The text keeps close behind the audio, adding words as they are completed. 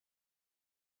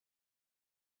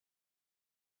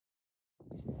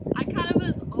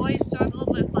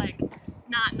like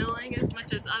not knowing as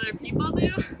much as other people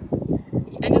do,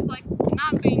 and just like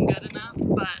not being good enough.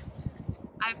 But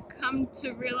I've come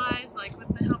to realize, like with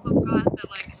the help of God, that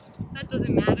like that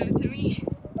doesn't matter to me,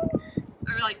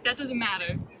 or like that doesn't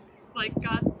matter. It's like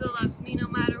God still loves me no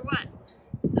matter what.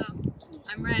 So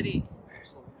I'm ready.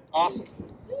 Awesome.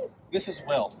 This is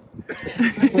Will.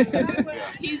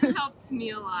 He's helped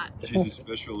me a lot. She's a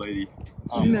special lady.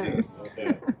 Nice.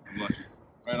 I'm lucky.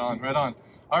 Right on, right on.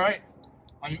 All right.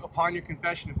 Upon your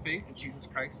confession of faith in Jesus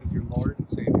Christ as your Lord and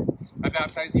Savior, I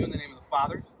baptize you in the name of the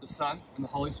Father, the Son, and the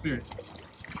Holy Spirit.